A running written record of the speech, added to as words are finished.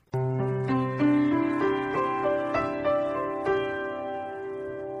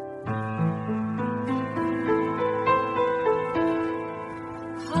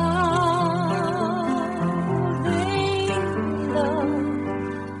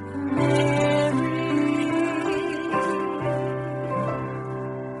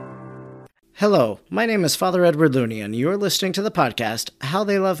Hello, my name is Father Edward Looney, and you're listening to the podcast, How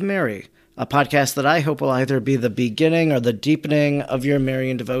They Love Mary, a podcast that I hope will either be the beginning or the deepening of your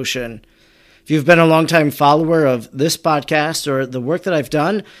Marian devotion. If you've been a longtime follower of this podcast or the work that I've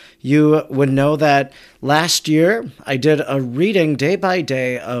done, you would know that last year I did a reading day by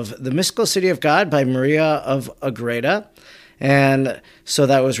day of The Mystical City of God by Maria of Agreda. And so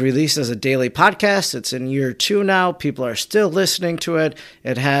that was released as a daily podcast. It's in year 2 now. People are still listening to it.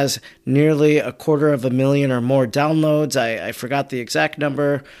 It has nearly 250,000 or more downloads. I forgot the exact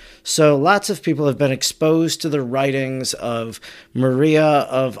number. So lots of people have been exposed to the writings of Maria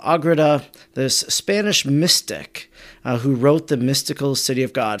of Agreda, this Spanish mystic who wrote The Mystical City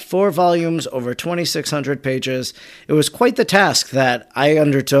of God. 4 volumes, over 2,600 pages. It was quite the task that I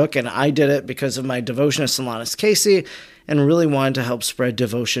undertook, and I did it because of my devotion to Solanus Casey, and really wanted to help spread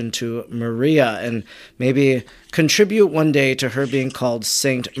devotion to Maria and maybe contribute one day to her being called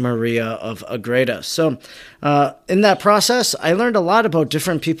Saint Maria of Agreda. So in that process, I learned a lot about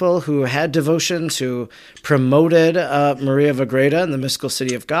different people who had devotions, who promoted Maria of Agreda and the Mystical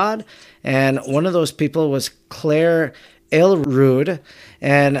City of God. And one of those people was Claire Aalerud,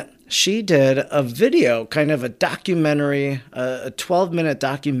 and she did a video, kind of a documentary, a 12-minute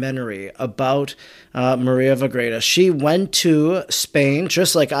documentary about Maria of Agreda. She went to Spain,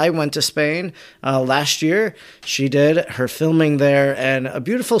 just like I went to Spain last year. She did her filming there, and a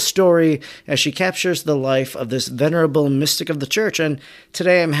beautiful story as she captures the life of this venerable mystic of the church. And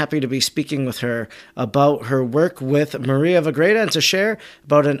today I'm happy to be speaking with her about her work with Maria of Agreda and to share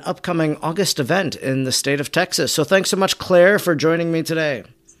about an upcoming August event in the state of Texas. So thanks so much, Claire, for joining me today.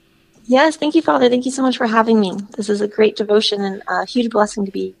 Yes, thank you, Father. Thank you so much for having me. This is a great devotion and a huge blessing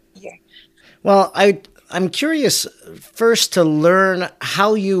to be here. Well, I'm curious first to learn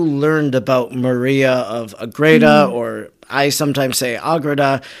how you learned about Maria of Agreda, or I sometimes say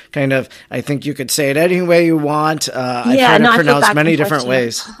Agreda, kind of. I think you could say it any way you want. I've heard it pronounced many different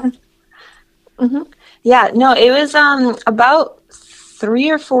ways. Mm-hmm. Yeah, no, it was about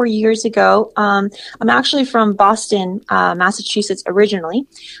 3 or 4 years ago. I'm actually from Boston, Massachusetts originally,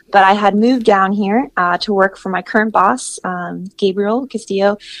 but I had moved down here to work for my current boss, Gabriel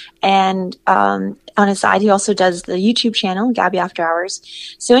Castillo, and on his side, he also does the YouTube channel, Gabby After Hours.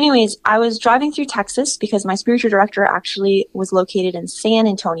 So anyways, I was driving through Texas because my spiritual director actually was located in San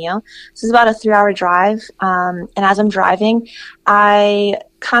Antonio. So it's about a 3-hour drive. And as I'm driving, I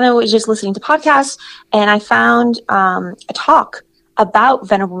kind of was just listening to podcasts, and I found a talk about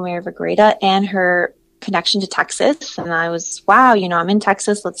Venerable Mary of Agreda and her connection to Texas. And I was, wow, I'm in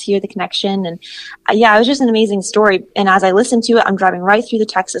Texas. Let's hear the connection. And yeah, it was just an amazing story. And as I listened to it, I'm driving right through the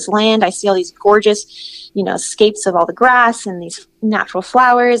Texas land. I see all these gorgeous, scapes of all the grass and these natural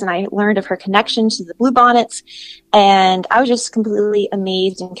flowers. And I learned of her connection to the bluebonnets. And I was just completely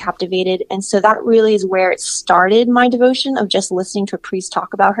amazed and captivated. And so that really is where it started, my devotion of just listening to a priest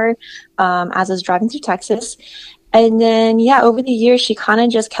talk about her as I was driving through Texas. And then, yeah, over the years, she kind of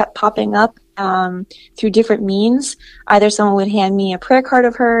just kept popping up through different means. Either someone would hand me a prayer card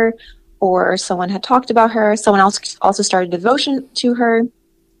of her, or someone had talked about her. Someone else also started devotion to her.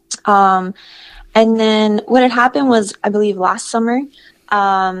 And then what had happened was, I believe, last summer,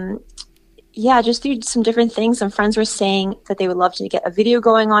 just through some different things, some friends were saying that they would love to get a video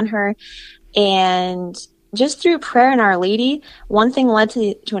going on her. And just through prayer and Our Lady, one thing led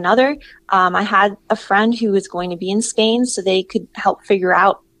to another. I had a friend who was going to be in Spain, so they could help figure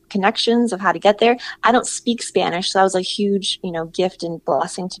out connections of how to get there. I don't speak Spanish, so that was a huge, gift and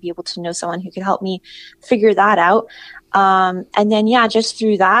blessing to be able to know someone who could help me figure that out. And then, just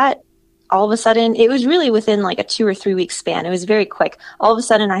through that, all of a sudden, it was really within like a 2 or 3 week span. It was very quick. All of a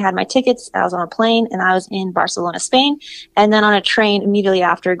sudden, I had my tickets. I was on a plane, and I was in Barcelona, Spain, and then on a train immediately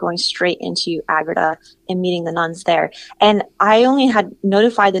after, going straight into Agreda and meeting the nuns there. And I only had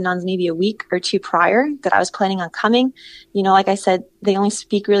notified the nuns maybe a week or 2 prior that I was planning on coming. Like I said, they only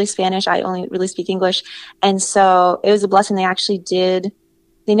speak really Spanish. I only really speak English. And so it was a blessing. They actually did.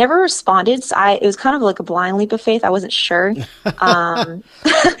 They never responded, so it was kind of like a blind leap of faith. I wasn't sure if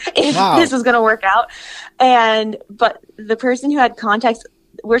this was going to work out. But the person who had contacts,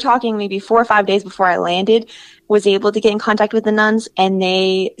 we're talking maybe 4 or 5 days before I landed, was able to get in contact with the nuns, and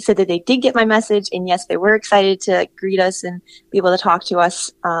they said that they did get my message, and yes, they were excited to greet us and be able to talk to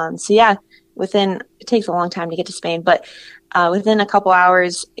us. It takes a long time to get to Spain, but within a couple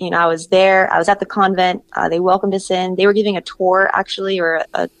hours, I was there. I was at the convent. They welcomed us in. They were giving a tour, actually, or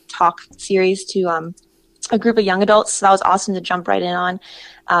a talk series to a group of young adults. So that was awesome to jump right in on.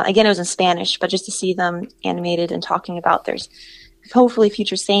 Again, it was in Spanish, but just to see them animated and talking about their hopefully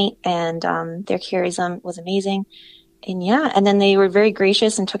future saint and their charism was amazing. And then they were very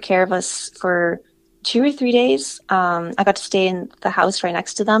gracious and took care of us for 2 or 3 days. I got to stay in the house right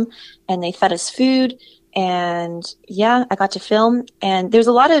next to them, and they fed us food. And yeah, I got to film. And there's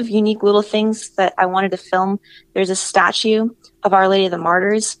a lot of unique little things that I wanted to film. There's a statue of Our Lady of the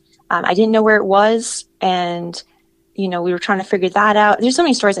Martyrs. I didn't know where it was, and we were trying to figure that out. There's so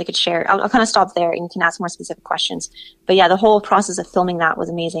many stories I could share. I'll kind of stop there, and you can ask more specific questions. But yeah, the whole process of filming that was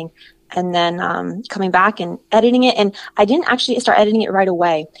amazing. And then coming back and editing it. And I didn't actually start editing it right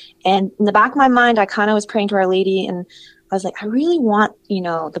away. And in the back of my mind, I kind of was praying to Our Lady, and I was like, I really want,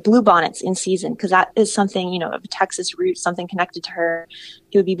 the bluebonnets in season, because that is something, of Texas roots, something connected to her.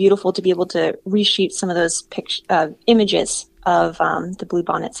 It would be beautiful to be able to reshoot some of those images of the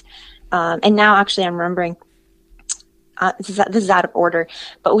bluebonnets. And now actually I'm remembering, this is out of order,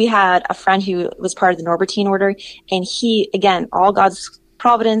 but we had a friend who was part of the Norbertine order, and he, again, all God's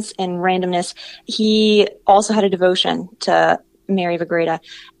providence and randomness, he also had a devotion to Mary of Agreda,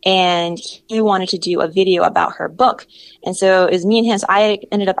 and he wanted to do a video about her book. And so it was me and him. So I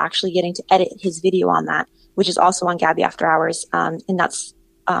ended up actually getting to edit his video on that, which is also on Gabby After Hours. And that's,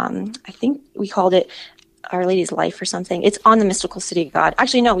 I think we called it Our Lady's Life or something. It's on the Mystical City of God.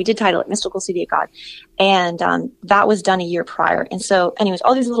 Actually, no, we did title it Mystical City of God. And that was done a year prior. And so anyways,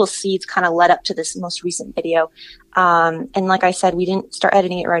 all these little seeds kind of led up to this most recent video. And like I said, we didn't start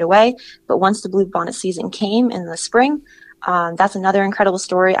editing it right away, but once the bluebonnet season came in the spring, that's another incredible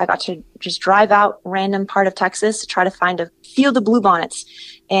story. I got to just drive out random part of Texas to try to find a field of bluebonnets.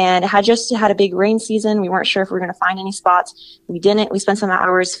 And it had just had a big rain season. We weren't sure if we were going to find any spots. We didn't. We spent some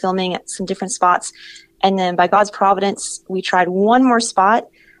hours filming at some different spots. And then by God's providence, we tried one more spot,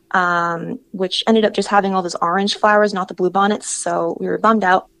 which ended up just having all those orange flowers, not the bluebonnets. So we were bummed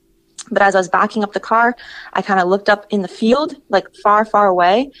out. But as I was backing up the car, I kind of looked up in the field, like far, far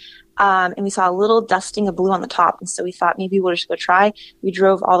away. And we saw a little dusting of blue on the top. And so we thought maybe we'll just go try. We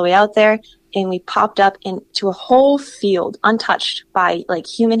drove all the way out there, and we popped up into a whole field untouched by like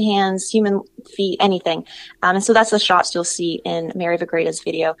human hands, human feet, anything. And so that's the shots you'll see in Mary of Agreda's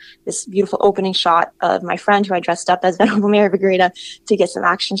video. This beautiful opening shot of my friend who I dressed up as Venerable Mary of Agreda to get some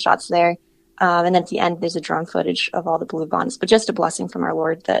action shots there. And then at the end, there's a drone footage of all the bluebonnets, but just a blessing from our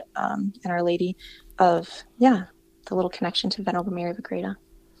Lord that, and Our Lady of, the little connection to Venerable Mary of Agreda.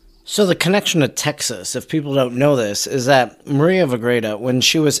 So the connection to Texas, if people don't know this, is that Maria of Agreda, when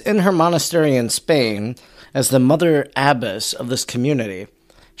she was in her monastery in Spain as the mother abbess of this community,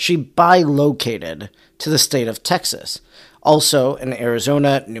 she bilocated to the state of Texas, also in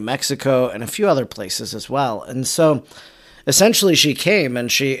Arizona, New Mexico, and a few other places as well. And so essentially she came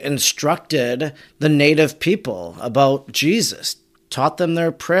and she instructed the native people about Jesus, taught them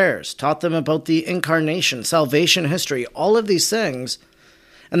their prayers, taught them about the incarnation, salvation history, all of these things.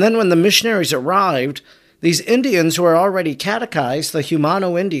 And then when the missionaries arrived, these Indians who are already catechized, the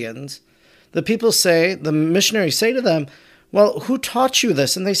Humano Indians, the missionaries say to them, well, who taught you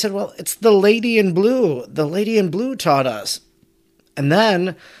this? And they said, well, it's the Lady in Blue. The Lady in Blue taught us. And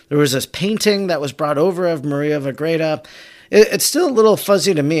then there was this painting that was brought over of Maria of Agreda. It's still a little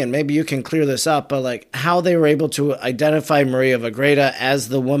fuzzy to me, and maybe you can clear this up, but like how they were able to identify Maria of Agreda as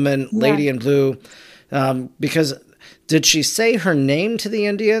the woman, Lady in Blue, because... Did she say her name to the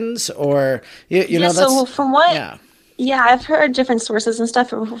Indians, or you know? That's, so from what, I've heard different sources and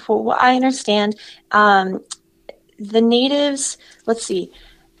stuff. For what I understand, the natives. Let's see.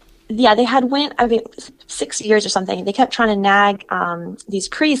 Yeah, they had 6 years or something. They kept trying to nag these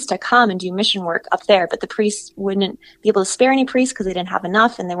priests to come and do mission work up there, but the priests wouldn't be able to spare any priests because they didn't have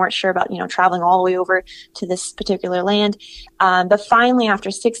enough, and they weren't sure about traveling all the way over to this particular land. But finally,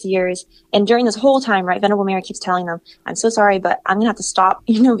 after 6 years, and during this whole time, right, Venerable Mary keeps telling them, "I'm so sorry, but I'm gonna have to stop,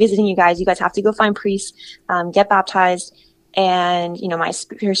 visiting you guys. You guys have to go find priests, get baptized." And her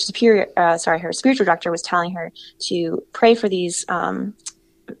spiritual director was telling her to pray for these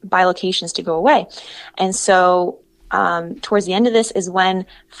bilocations to go away. And so towards the end of this is when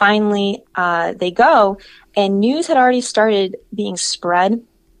finally they go, and news had already started being spread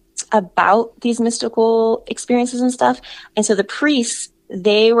about these mystical experiences and stuff. And so the priests,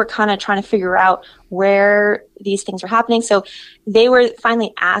 they were kind of trying to figure out where these things were happening. So they were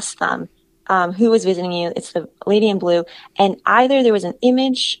finally asked them, who was visiting you? It's the Lady in Blue. And either there was an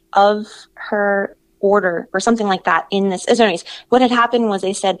image of her order or something like that in this. So anyways, what had happened was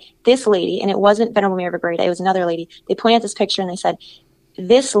they said this lady, and it wasn't Venerable Mary of Agreda, it was another lady. They pointed at this picture and they said,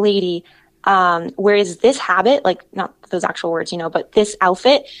 this lady Whereas this habit, like not those actual words, but this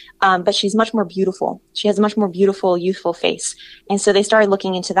outfit, but she's much more beautiful. She has a much more beautiful, youthful face. And so they started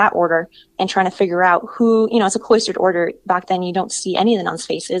looking into that order and trying to figure out who, it's a cloistered order. Back then, you don't see any of the nuns'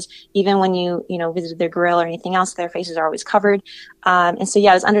 faces. Even when you visited their grill or anything else, their faces are always covered. And so,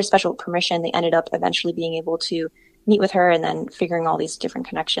 yeah, it was under special permission. They ended up eventually being able to meet with her and then figuring all these different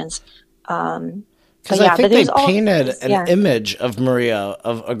connections. Because I think they painted an image of Maria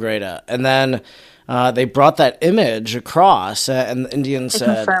of Agreda, and then they brought that image across, and the Indians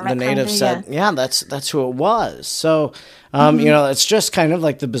said, the natives said, yeah, that's who it was. So, it's just kind of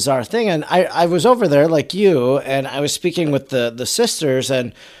like the bizarre thing. And I was over there like you, and I was speaking with the sisters,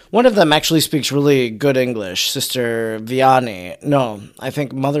 and one of them actually speaks really good English, Sister Vianney. No, I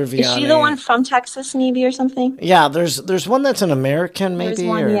think Mother Vianney. Is she the one from Texas, maybe, or something? Yeah, there's one that's an American, maybe. There's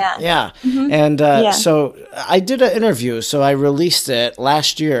one, yeah. Mm-hmm. And so I did an interview, so I released it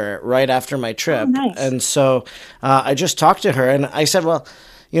last year, right after my trip. Oh, nice. And so I just talked to her, and I said, well,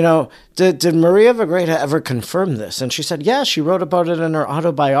 did Maria of Agreda ever confirm this? And she said, yeah, she wrote about it in her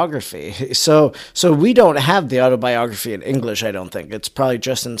autobiography. So we don't have the autobiography in English, I don't think. It's probably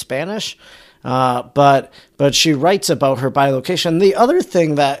just in Spanish. But she writes about her bilocation. The other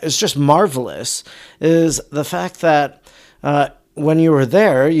thing that is just marvelous is the fact that when you were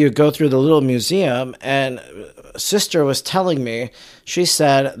there, you go through the little museum, and Sister was telling me, she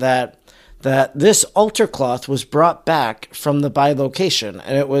said that this altar cloth was brought back from the bilocation,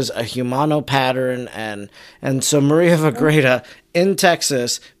 and it was a Humano pattern, and so Maria of Agreda in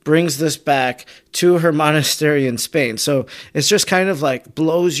Texas brings this back to her monastery in Spain. So it's just kind of like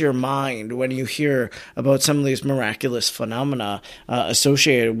blows your mind when you hear about some of these miraculous phenomena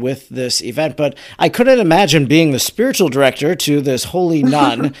associated with this event. But I couldn't imagine being the spiritual director to this holy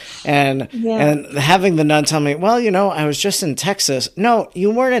nun and having the nun tell me, well, I was just in Texas. No, you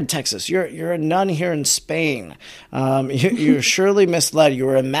weren't in Texas. You're a nun here in Spain. You're surely misled. You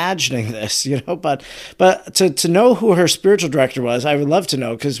were imagining this, but to know who her spiritual director was, I would love to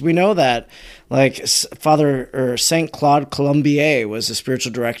know, because we know that like Father or Saint Claude Colombier was the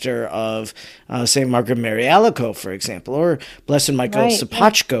spiritual director of Saint Margaret Mary Alacoque, for example, or Blessed Michael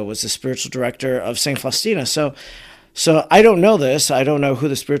Sapachko was the spiritual director of Saint Faustina. So I don't know this. I don't know who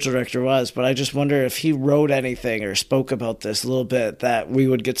the spiritual director was, but I just wonder if he wrote anything or spoke about this a little bit, that we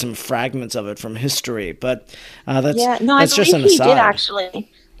would get some fragments of it from history. But that's just an aside. He did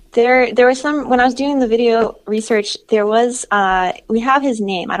actually. There was some, when I was doing the video research, there was, we have his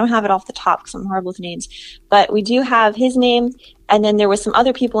name. I don't have it off the top because I'm horrible with names, but we do have his name. And then there was some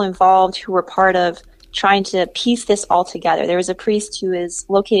other people involved who were part of trying to piece this all together. There was a priest who is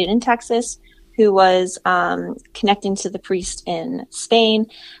located in Texas who was connecting to the priest in Spain,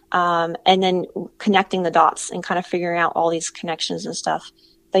 and then connecting the dots and kind of figuring out all these connections and stuff.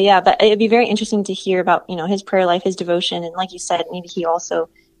 But it'd be very interesting to hear about, his prayer life, his devotion. And like you said, maybe he also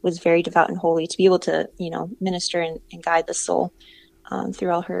was very devout and holy, to be able to, minister and guide the soul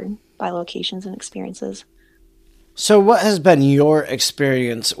through all her bilocations and experiences. So what has been your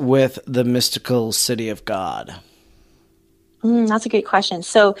experience with the mystical city of God? That's a great question.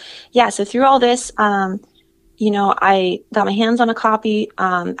 So through all this, I got my hands on a copy.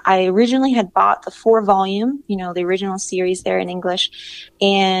 I originally had bought the 4-volume, the original series there in English,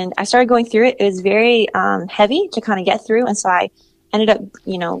 and I started going through it. It was very heavy to kind of get through, and so I ended up,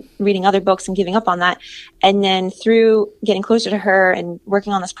 reading other books and giving up on that. And then through getting closer to her and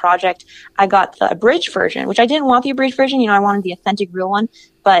working on this project, I got the abridged version, which I didn't want the abridged version. I wanted the authentic real one,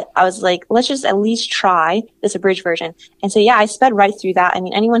 but I was like, let's just at least try this abridged version. And so, I sped right through that. I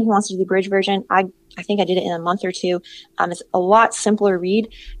mean, anyone who wants to do the abridged version, I think I did it in a month or two. It's a lot simpler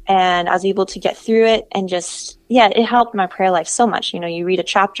read, and I was able to get through it, and just, it helped my prayer life so much. You read a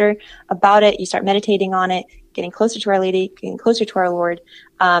chapter about it, you start meditating on it, getting closer to Our Lady, getting closer to our Lord.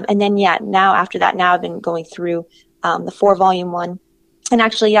 And then, now after that, I've been going through the 4-volume one. And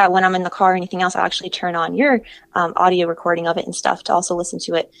actually, when I'm in the car or anything else, I'll actually turn on your audio recording of it and stuff to also listen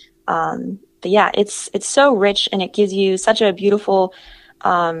to it. It's so rich, and it gives you such a beautiful,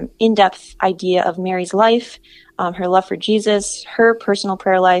 in-depth idea of Mary's life, her love for Jesus, her personal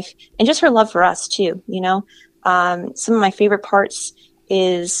prayer life, and just her love for us too. Some of my favorite parts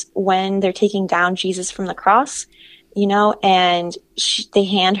is when they're taking down Jesus from the cross, and they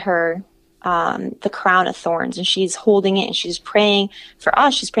hand her the crown of thorns, and she's holding it, and she's praying for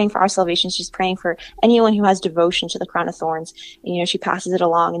us. She's praying for our salvation. She's praying for anyone who has devotion to the crown of thorns. And, she passes it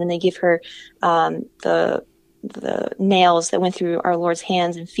along, and then they give her the nails that went through our Lord's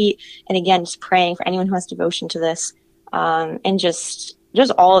hands and feet. And again, just praying for anyone who has devotion to this. And just,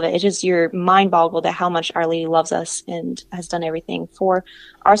 just all of it. It's just you're mind boggled at how much Our Lady loves us and has done everything for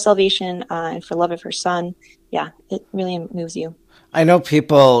our salvation and for love of her son. Yeah, it really moves you. I know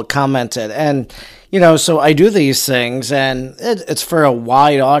people commented, and, so I do these things, and it's for a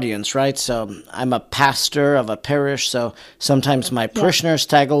wide audience, right? So I'm a pastor of a parish, so sometimes my parishioners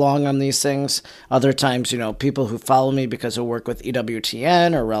tag along on these things. Other times, people who follow me because I work with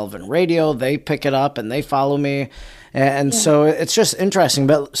EWTN or Relevant Radio, they pick it up and they follow me. And so it's just interesting.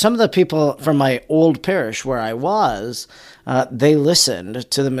 But some of the people from my old parish where I was, they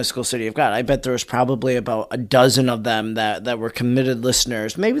listened to the Mystical City of God. I bet there was probably about a dozen of them that were committed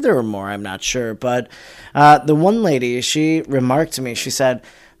listeners. Maybe there were more, I'm not sure. But the one lady, she remarked to me, she said,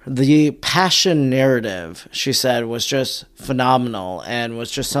 the passion narrative, she said, was just phenomenal and was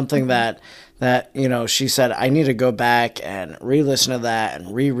just something that she said, I need to go back and re-listen to that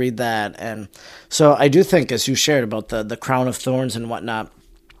and reread that. And so I do think, as you shared about the crown of thorns and whatnot,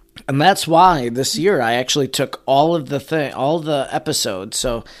 and that's why this year I actually took all the episodes.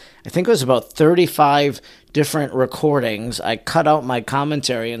 So I think it was about 35 different recordings. I cut out my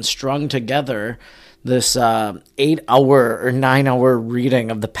commentary and strung together this 8-hour or 9-hour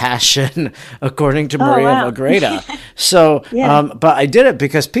reading of the Passion according to Maria of Agreda. So, but I did it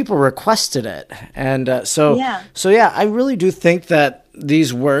because people requested it. And so I really do think that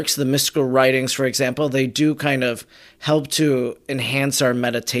these works, the mystical writings, for example, they do kind of help to enhance our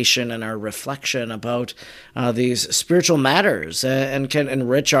meditation and our reflection about these spiritual matters and can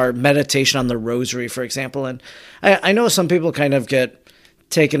enrich our meditation on the rosary, for example. And I know some people kind of get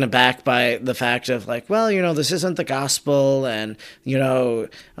taken aback by the fact of like, well, this isn't the gospel. And,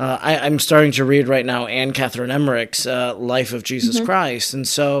 I'm starting to read right now Anne Catherine Emmerich's Life of Jesus Christ. And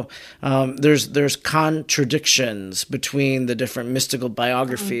so there's contradictions between the different mystical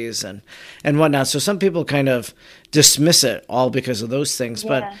biographies and whatnot. So some people kind of dismiss it all because of those things.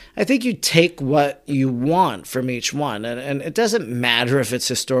 But I think you take what you want from each one. And it doesn't matter if it's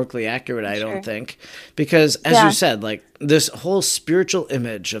historically accurate, I don't think. Because as you said, like this whole spiritual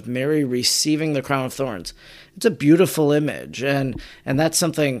image of Mary receiving the crown of thorns, it's a beautiful image. And that's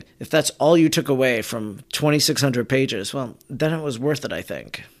something, if that's all you took away from 2,600 pages, well, then it was worth it, I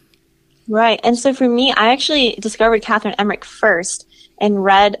think. Right. And so for me, I actually discovered Catherine Emmerich first and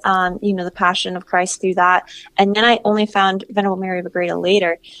read, the Passion of Christ through that. And then I only found Venerable Mary of Agreda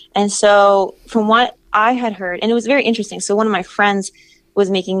later. And so from what I had heard, and it was very interesting. So one of my friends was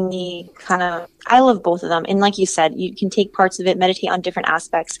making me I love both of them. And like you said, you can take parts of it, meditate on different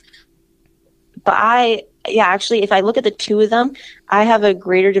aspects. But actually, if I look at the two of them, I have a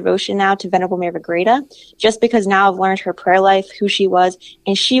greater devotion now to Venerable Mary of Agreda, just because now I've learned her prayer life, who she was,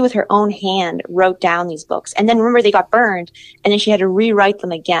 and she, with her own hand, wrote down these books. And then remember, they got burned, and then she had to rewrite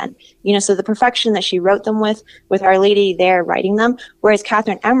them again. So the perfection that she wrote them with Our Lady there writing them, whereas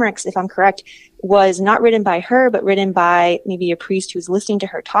Catherine Emmerich's, if I'm correct, was not written by her, but written by maybe a priest who was listening to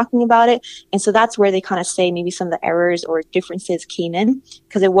her talking about it. And so that's where they kind of say maybe some of the errors or differences came in,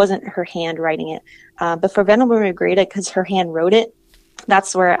 because it wasn't her hand writing it. But for Venerable Mary of Agreda, because her hand wrote it,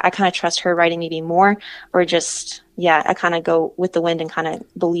 that's where I kind of trust her writing maybe more, or just, I kind of go with the wind and kind of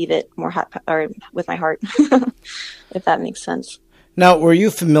believe it more or with my heart, if that makes sense. Now, were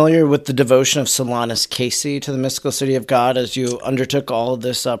you familiar with the devotion of Solanus Casey to the Mystical City of God as you undertook all of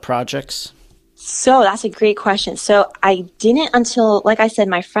this projects? So that's a great question. So I didn't until, like I said,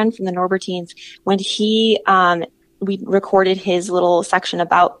 my friend from the Norbertines, when we recorded his little section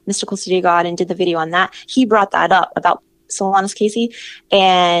about Mystical City of God and did the video on that, he brought that up about Solanus Casey.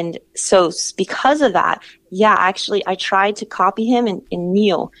 And so because of that, actually I tried to copy him and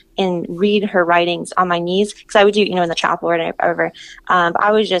kneel and read her writings on my knees, because I would do, in the chapel or whatever. But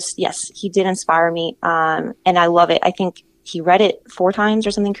I was just, he did inspire me. And I love it. I think he read it 4 times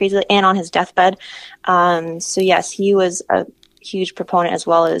or something crazy, and on his deathbed. So yes, he was a huge proponent, as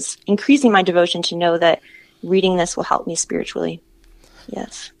well as increasing my devotion to know that reading this will help me spiritually.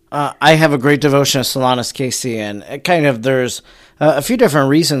 Yes. I have a great devotion of Solanus Casey, and it there's a few different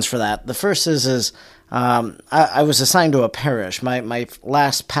reasons for that. The first is I was assigned to a parish. My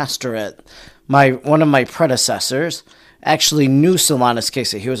last pastorate, one of my predecessors actually knew Solanus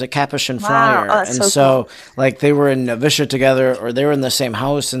Casey. He was a Capuchin friar. Oh, and so cool. Like they were in novitiate together, or they were in the same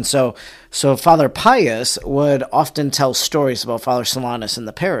house. And so Father Pius would often tell stories about Father Solanus in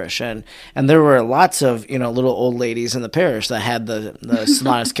the parish. And there were lots of, little old ladies in the parish that had the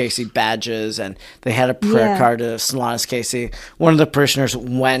Solanus Casey badges, and they had a prayer card to Solanus Casey. One of the parishioners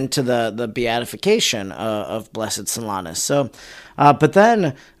went to the beatification of Blessed Solanus. So, but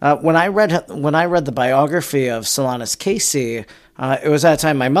then when I read the biography of Solanus Casey, it was at a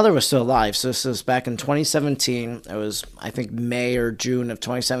time my mother was still alive. So this was back in 2017. It was, I think, May or June of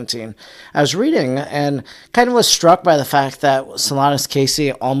 2017. I was reading and kind of was struck by the fact that Solanus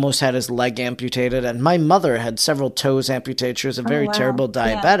Casey almost had his leg amputated, and my mother had several toes amputated. She was a very terrible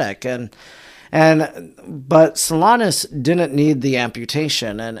diabetic, but Solanus didn't need the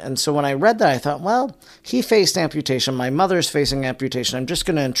amputation. And so when I read that, I thought, well, he faced amputation. My mother's facing amputation. I'm just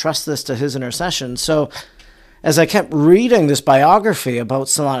going to entrust this to his intercession. So as I kept reading this biography about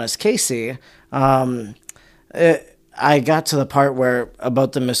Solanus Casey, I got to the part where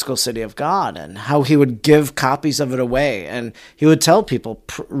about the mystical city of God and how he would give copies of it away. And he would tell people,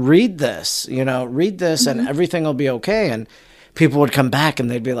 read this, and everything will be okay. And people would come back and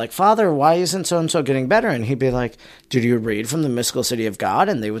they'd be like, Father, why isn't so-and-so getting better? And he'd be like, did you read from the mystical city of God?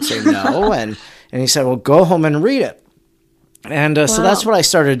 And they would say no. and he said, well, go home and read it. And so that's what I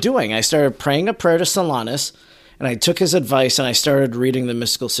started doing. I started praying a prayer to Solanus, and I took his advice and I started reading the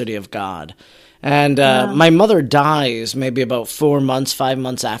mystical city of God. And my mother dies maybe about 5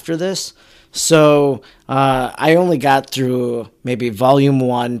 months after this. So I only got through maybe volume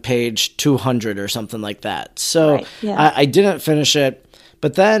 1, page 200 or something like that. So I didn't finish it.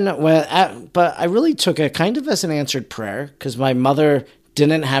 But then but I really took it kind of as an answered prayer because my mother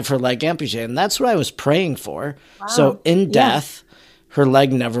didn't have her leg amputated. And that's what I was praying for. Wow. So in death, her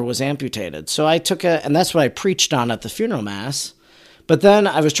leg never was amputated. So I took it, and that's what I preached on at the funeral mass. But then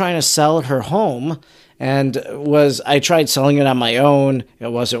I was trying to sell her home, and I tried selling it on my own.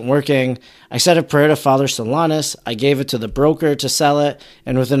 It wasn't working. I said a prayer to Father Solanus. I gave it to the broker to sell it,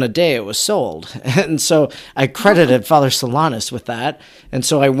 and within a day it was sold. And so I credited Father Solanus with that. And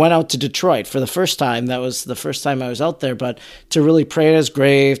so I went out to Detroit for the first time. That was the first time I was out there, but to really pray at his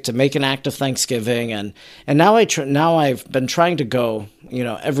grave, to make an act of thanksgiving. And now I've been trying to go,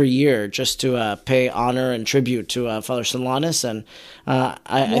 every year just to pay honor and tribute to Father Solanus. And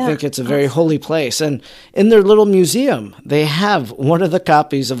I think it's a very holy place. And in their little museum, they have one of the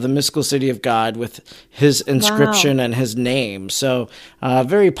copies of the mystical city of God with his inscription and his name. So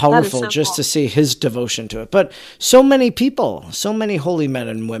very powerful just to see his devotion to it. But so many people, so many holy men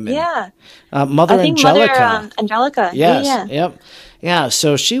and women. Yeah. Mother Angelica. Mother Angelica. Yes. Yep. Yeah,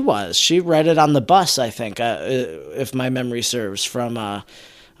 so she read it on the bus, I think, if my memory serves, from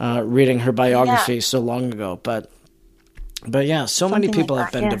reading her biography so long ago. But yeah, many people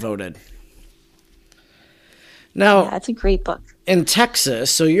have been devoted. Now, that's a great book. In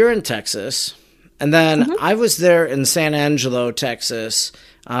Texas, so you're in Texas, and then I was there in San Angelo, Texas.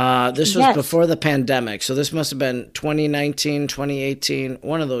 This was before the pandemic, so this must have been 2019, 2018,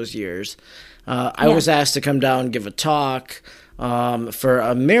 one of those years. I was asked to come down and give a talk for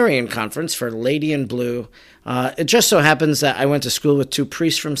a Marian conference for Lady in Blue. It just so happens that I went to school with 2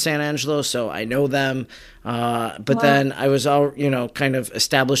 priests from San Angelo, so I know them. But then I was all, kind of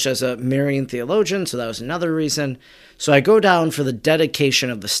established as a Marian theologian, so that was another reason. So I go down for the dedication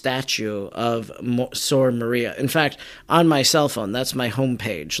of the statue of Sor Maria. In fact, on my cell phone, that's my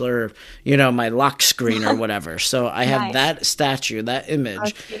homepage, or, my lock screen or whatever. So I have that statue, that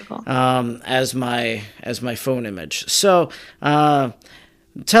image, as my phone image. So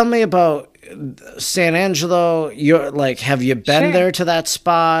tell me about San Angelo. Have you been there to that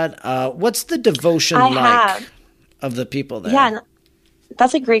spot? What's the devotion of the people there? Yeah,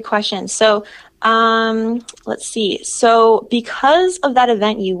 that's a great question. So, let's see. So because of that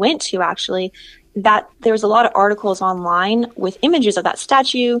event you went to, actually, that there was a lot of articles online with images of that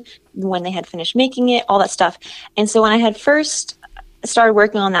statue when they had finished making it, all that stuff. And so when I had first started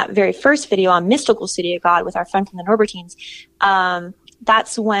working on that very first video on Mystical City of God with our friend from the Norbertines,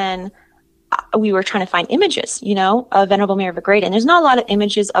 that's when we were trying to find images, of Venerable Mary of Agreda. And there's not a lot of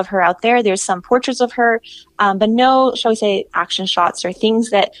images of her out there. There's some portraits of her, but no, shall we say, action shots or things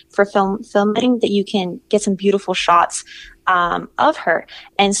that for filming that you can get some beautiful shots of her.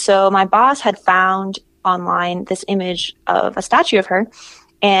 And so my boss had found online this image of a statue of her.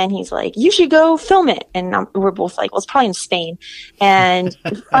 And he's like, you should go film it. And we're both like, well, it's probably in Spain. And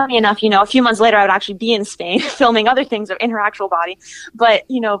funny enough, a few months later, I would actually be in Spain filming other things in her actual body. But,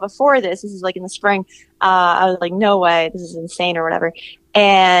 before this is like in the spring, I was like, no way, this is insane or whatever.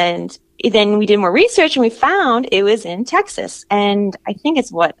 And then we did more research and we found it was in Texas. And I think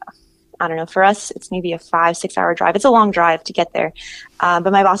it's I don't know, for us, it's maybe a 5-6 hour drive. It's a long drive to get there.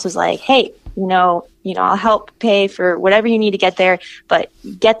 But my boss was like, hey, I'll help pay for whatever you need to get there, but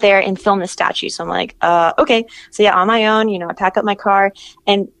get there and film the statue. So I'm like, okay. So yeah, on my own, I pack up my car.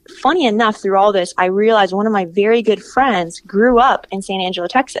 And funny enough, through all this, I realized one of my very good friends grew up in San Angelo,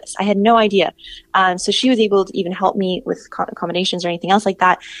 Texas. I had no idea. So she was able to even help me with accommodations or anything else like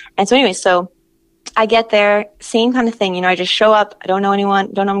that. And so anyway, so I get there, same kind of thing. You know, I just show up. I don't know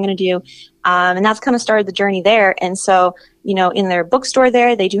anyone, don't know what I'm going to do. And that's kind of started the journey there. And so, you know, in their bookstore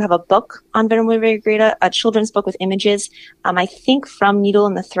there, they do have a book on Venerable Mary Greta, a children's book with images. I think from Needle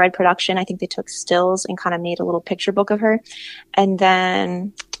and the Thread production, I think they took stills and kind of made a little picture book of her. And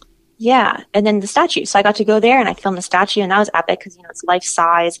then, yeah, and then the statue. So I got to go there and I filmed the statue, and that was epic because, you know, it's life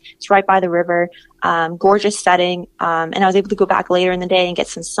size. It's right by the river, gorgeous setting. And I was able to go back later in the day and get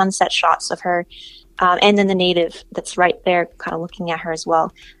some sunset shots of her. And then the native that's right there kind of looking at her as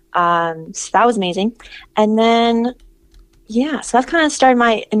well. So that was amazing. And then, yeah, so that's kind of started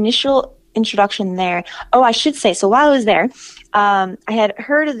my initial introduction there. Oh, I should say, so while I was there, I had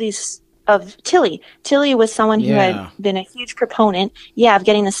heard of Tilly. Tilly was someone who had been a huge proponent, of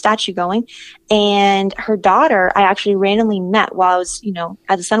getting the statue going. And her daughter, I actually randomly met while I was, you know,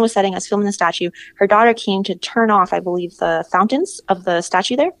 as the sun was setting, I was filming the statue. Her daughter came to turn off, I believe, the fountains of the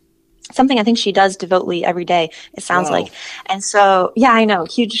statue there. Something I think she does devotedly every day, it sounds like. And so, yeah, I know,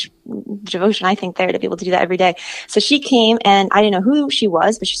 huge devotion, I think, there to be able to do that every day. So she came, and I didn't know who she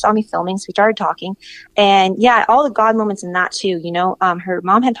was, but she saw me filming, so we started talking. And yeah, all the God moments in that too, you know. Her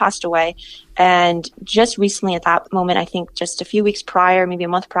mom had passed away, and just recently at that moment, I think just a few weeks prior, maybe a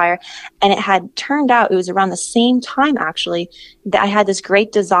month prior, and it had turned out, it was around the same time actually, that I had this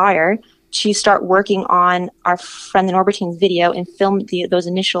great desire to start working on our friend the Norbertine's video and film those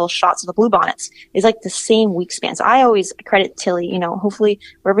initial shots of the bluebonnets. It's like the same week span. So I always credit Tilly, you know, hopefully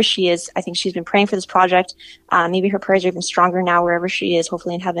wherever she is, I think she's been praying for this project. Maybe her prayers are even stronger now wherever she is,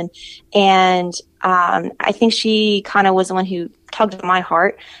 hopefully in heaven. And I think she kind of was the one who tugged at my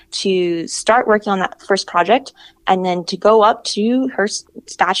heart to start working on that first project, and then to go up to her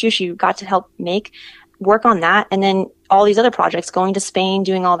statue she got to help make, work on that, and then all these other projects, going to Spain,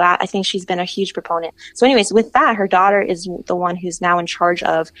 doing all that. I think she's been a huge proponent. So anyways, with that, her daughter is the one who's now in charge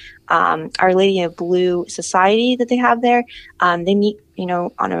of Our Lady of Blue Society that they have there. They meet, you know,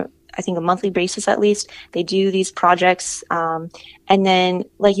 on I think a monthly basis at least. They do these projects. And then,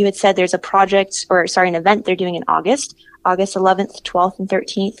 like you had said, there's an event they're doing in August 11th, 12th, and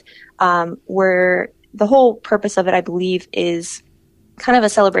 13th, where the whole purpose of it, I believe, is kind of a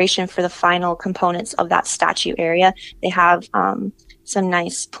celebration for the final components of that statue area. They have some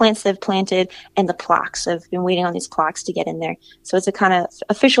nice plants they've planted, and the plaques. I've been waiting on these plaques to get in there. So it's a kind of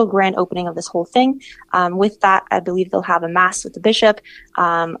official grand opening of this whole thing. With that, I believe they'll have a mass with the bishop,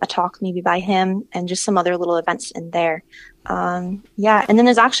 a talk maybe by him, and just some other little events in there. And then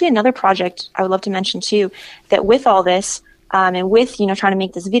there's actually another project I would love to mention too, that with all this, and with, you know, trying to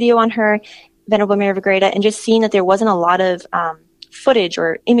make this video on her, Venerable Mary of Greta, and just seeing that there wasn't a lot of footage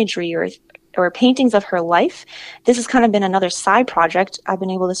or imagery or paintings of her life. This has kind of been another side project I've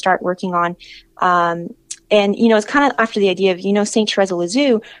been able to start working on. And, you know, it's kind of after the idea of, you know, St. Teresa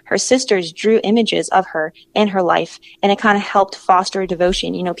Lisieux, her sisters drew images of her and her life, and it kind of helped foster a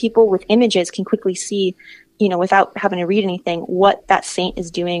devotion. You know, people with images can quickly see, you know, without having to read anything, what that saint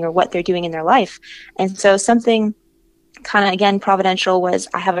is doing or what they're doing in their life. And so something kind of, again, providential was,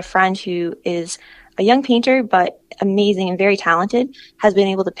 I have a friend who is a young painter, but amazing and very talented, has been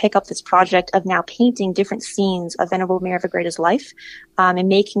able to pick up this project of now painting different scenes of Venerable Mary of Greta's life, and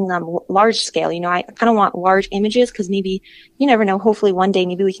making them large scale. You know, I kind of want large images because maybe, you never know, hopefully one day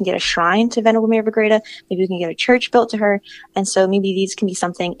maybe we can get a shrine to Venerable Mary of Greta, maybe we can get a church built to her, and so maybe these can be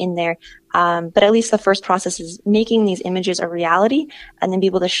something in there. But at least the first process is making these images a reality, and then be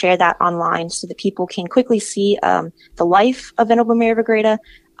able to share that online so that people can quickly see the life of Venerable Mary of Greta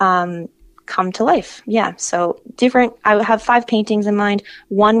come to life. Yeah. So I have 5 paintings in mind.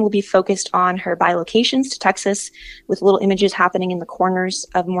 One will be focused on her bilocations to Texas, with little images happening in the corners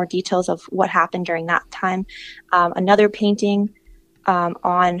of more details of what happened during that time. Another painting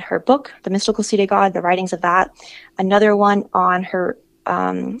on her book, The Mystical City of God, the writings of that. Another one on her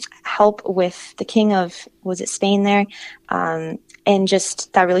help with the king of, was it Spain there? And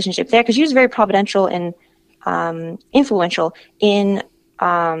just that relationship there, because she was very providential and influential in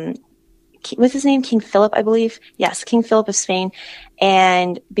what's his name? King Philip, I believe. Yes, King Philip of Spain.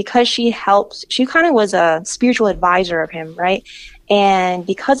 And because she kind of was a spiritual advisor of him, right? And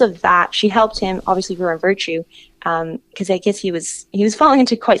because of that, she helped him obviously grow in virtue, because I guess he was falling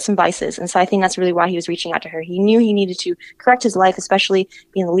into quite some vices. And so I think that's really why he was reaching out to her. He knew he needed to correct his life, especially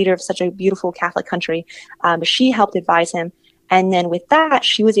being the leader of such a beautiful Catholic country. But she helped advise him. And then with that,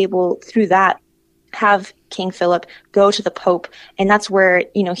 she was able, through that, have King Philip go to the Pope. And that's where,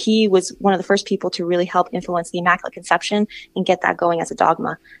 you know, he was one of the first people to really help influence the Immaculate Conception and get that going as a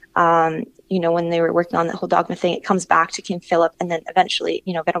dogma. when they were working on the whole dogma thing, it comes back to King Philip, and then eventually,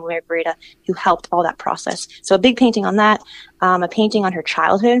 Venerable Mary Greta, who helped all that process. So a big painting on that, a painting on her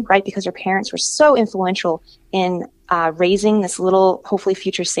childhood, right? Because her parents were so influential in raising this little, hopefully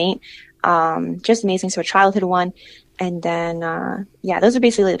future saint. Just amazing. So a childhood one. And then, those are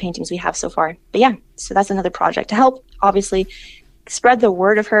basically the paintings we have so far. But yeah, so that's another project to help, obviously, spread the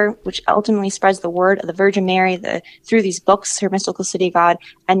word of her, which ultimately spreads the word of the Virgin Mary through these books, her mystical city of God,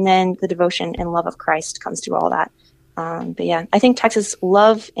 and then the devotion and love of Christ comes through all that. But yeah, I think Texas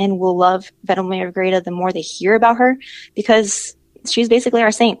love and will love Venerable Mary Greta the more they hear about her, because she's basically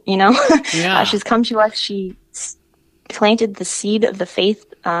our saint, Yeah. She's come to us. She planted the seed of the faith,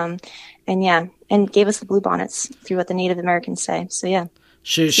 and gave us the blue bonnets through what the Native Americans say. So yeah.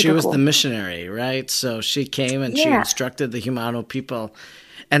 She was cool. The missionary, right? So she came and she instructed the Jumano people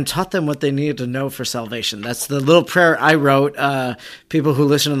and taught them what they needed to know for salvation. That's the little prayer I wrote. People who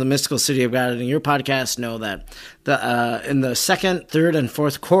listen to the Mystical City of God and your podcast know that in the second, third, and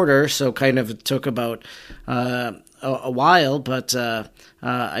fourth quarter, so kind of it took about a while, but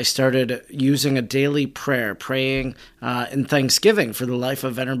I started using a daily prayer, praying in thanksgiving for the life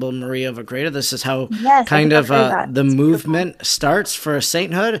of Venerable Maria of Agreda. This is how the movement starts for a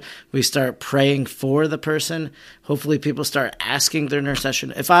sainthood. We start praying for the person. Hopefully people start asking their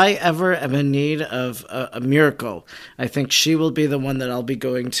intercession. If I ever am in need of a miracle, I think she will be the one that I'll be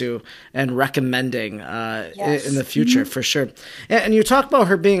going to and recommending in the future, for sure. And you talk about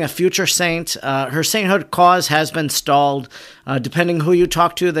her being a future saint. Her sainthood cause has been stalled. Depending who you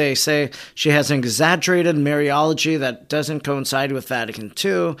talk to, they say she has an exaggerated Mariology that doesn't coincide with Vatican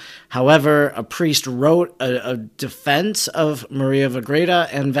II. However, a priest wrote a defense of Maria of Agreda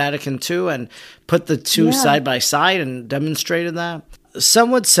and Vatican II and put the two side by side and demonstrated that.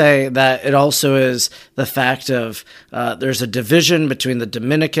 Some would say that it also is the fact of there's a division between the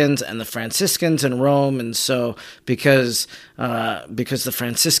Dominicans and the Franciscans in Rome, and so because the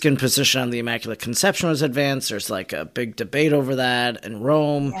Franciscan position on the Immaculate Conception was advanced, there's like a big debate over that in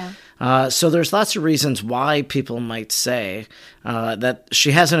Rome. Yeah. So there's lots of reasons why people might say that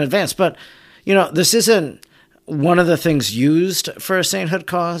she hasn't advanced, but this isn't one of the things used for a sainthood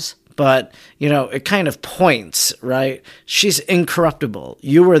cause. But, it kind of points, right? She's incorruptible.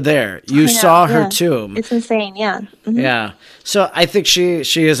 You were there. You saw her tomb. It's insane, yeah. Mm-hmm. Yeah. So I think she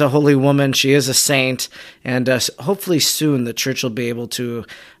is a holy woman. She is a saint. And hopefully soon the church will be able to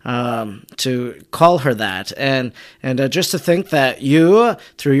call her that. And just to think that you,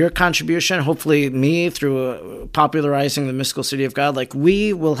 through your contribution, hopefully me, through popularizing the Mystical City of God, like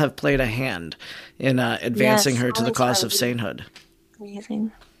we will have played a hand in advancing her to the cause of sainthood.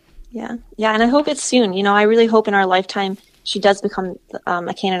 Amazing. Yeah, and I hope it's soon. I really hope in our lifetime she does become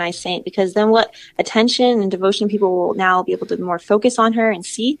a canonized saint, because then what attention and devotion people will now be able to more focus on her and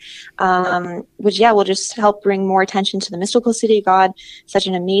see, which will just help bring more attention to the Mystical City of God. Such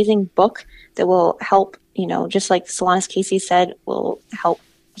an amazing book that will help, just like Solanus Casey said, will help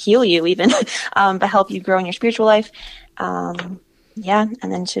heal you even, but help you grow in your spiritual life. And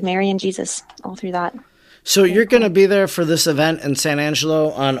then to Mary and Jesus all through that. So you're going to be there for this event in San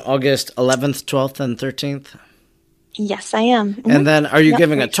Angelo on August 11th, 12th, and 13th? Yes, I am. Mm-hmm. And then are you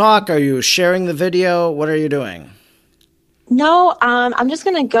giving a talk? Are you sharing the video? What are you doing? No, I'm just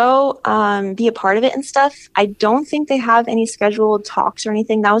going to go be a part of it and stuff. I don't think they have any scheduled talks or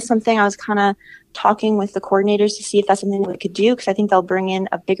anything. That was something I was kind of talking with the coordinators to see if that's something we could do, because I think they'll bring in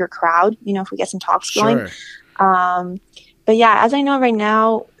a bigger crowd, if we get some talks going. But yeah, as I know right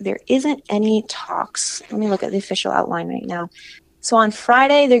now, there isn't any talks. Let me look at the official outline right now. So on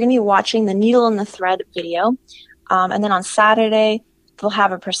Friday, they're going to be watching the Needle and the Thread video. And then on Saturday, they'll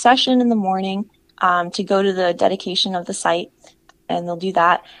have a procession in the morning to go to the dedication of the site. And they'll do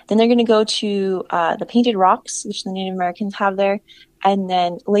that. Then they're going to go to the Painted Rocks, which the Native Americans have there. And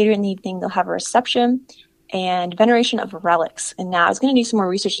then later in the evening, they'll have a reception and veneration of relics. And now I was going to do some more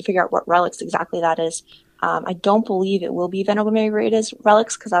research to figure out what relics exactly that is. I don't believe it will be Venerable Mary Greda's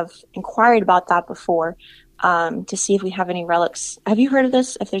relics, because I've inquired about that before to see if we have any relics. Have you heard of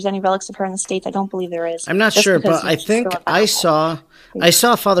this? If there's any relics of her in the States? I don't believe there is. I'm not sure, but I think I saw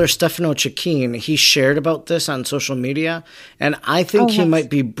Father Stefano Cecchine. He shared about this on social media, and I think he might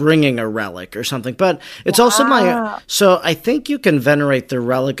be bringing a relic or something. But it's also so I think you can venerate the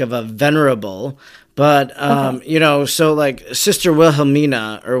relic of a venerable, But, so like Sister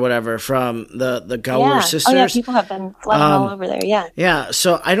Wilhelmina or whatever from the Gower sisters. Oh, yeah, people have been flooding all over there, yeah. Yeah,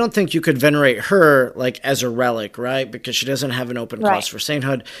 so I don't think you could venerate her like as a relic, right? Because she doesn't have an open cause for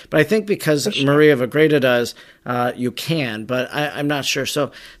sainthood. But I think because Maria of Agreda does, you can, but I'm not sure.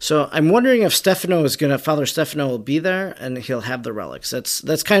 So I'm wondering if Father Stefano will be there and he'll have the relics.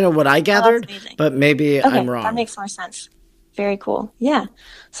 That's kind of what I gathered, but maybe I'm wrong. That makes more sense. Very cool. Yeah.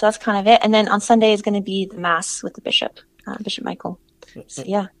 So that's kind of it. And then on Sunday is going to be the Mass with the Bishop, Bishop Michael. So,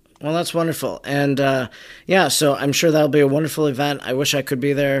 yeah. Well, that's wonderful. And, so I'm sure that'll be a wonderful event. I wish I could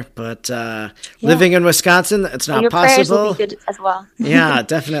be there, but living in Wisconsin, it's not your possible. Prayers will be good as well. Yeah,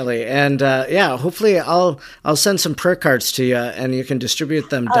 definitely. And, hopefully I'll send some prayer cards to you and you can distribute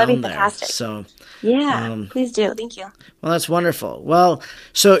them down that'd be there. Fantastic. So, please do. Thank you. Well, that's wonderful. Well,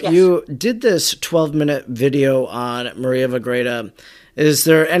 so you did this 12-minute video on Maria of Agreda. Is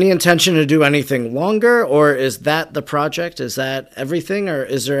there any intention to do anything longer, or is that the project? Is that everything, or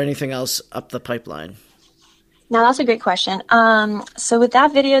is there anything else up the pipeline? Now, that's a great question. So with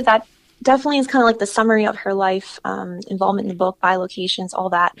that video, that definitely is kind of like the summary of her life, involvement in the book, by locations, all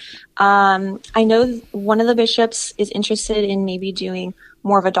that. I know one of the bishops is interested in maybe doing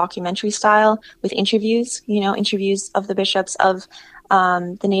more of a documentary style with interviews, interviews of the bishops, of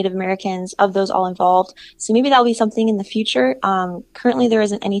the Native Americans, of those all involved. So maybe that'll be something in the future. Currently, there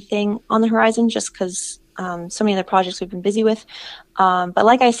isn't anything on the horizon just because so many other projects we've been busy with. But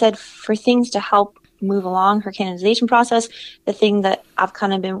like I said, for things to help move along her canonization process, the thing that I've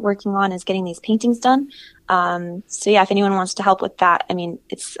kind of been working on is getting these paintings done. If anyone wants to help with that, I mean,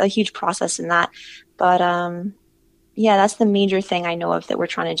 it's a huge process in that. But that's the major thing I know of that we're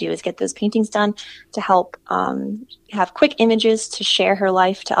trying to do is get those paintings done to help have quick images to share her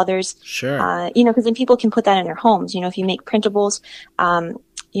life to others. Sure. Because then people can put that in their homes. If you make printables,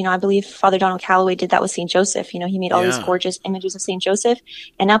 I believe Father Donald Calloway did that with St. Joseph. He made all these gorgeous images of St. Joseph,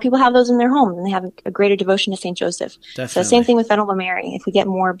 and now people have those in their homes and they have a greater devotion to St. Joseph. Definitely. So same thing with Venerable Mary. If we get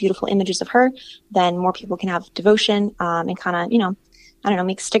more beautiful images of her, then more people can have devotion and kind of, I don't know,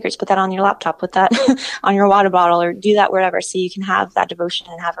 make stickers, put that on your laptop, put that on your water bottle, or do that wherever so you can have that devotion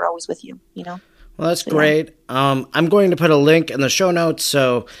and have her always with you, Well, that's great. I'm going to put a link in the show notes,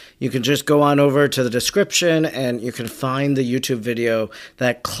 so you can just go on over to the description and you can find the YouTube video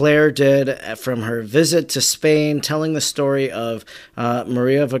that Claire did from her visit to Spain, telling the story of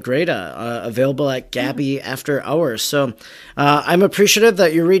Maria of Agreda, available at Gabby After Hours. So I'm appreciative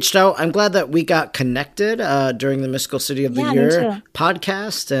that you reached out. I'm glad that we got connected during the Mystical City of the Year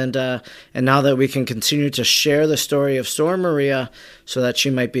podcast, and now that we can continue to share the story of Sor Maria so that she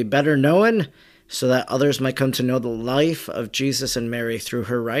might be better known, so that others might come to know the life of Jesus and Mary through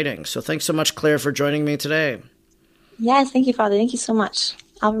her writing. So thanks so much, Claire, for joining me today. Yes, thank you, Father. Thank you so much.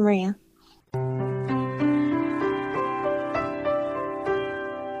 Ave Maria.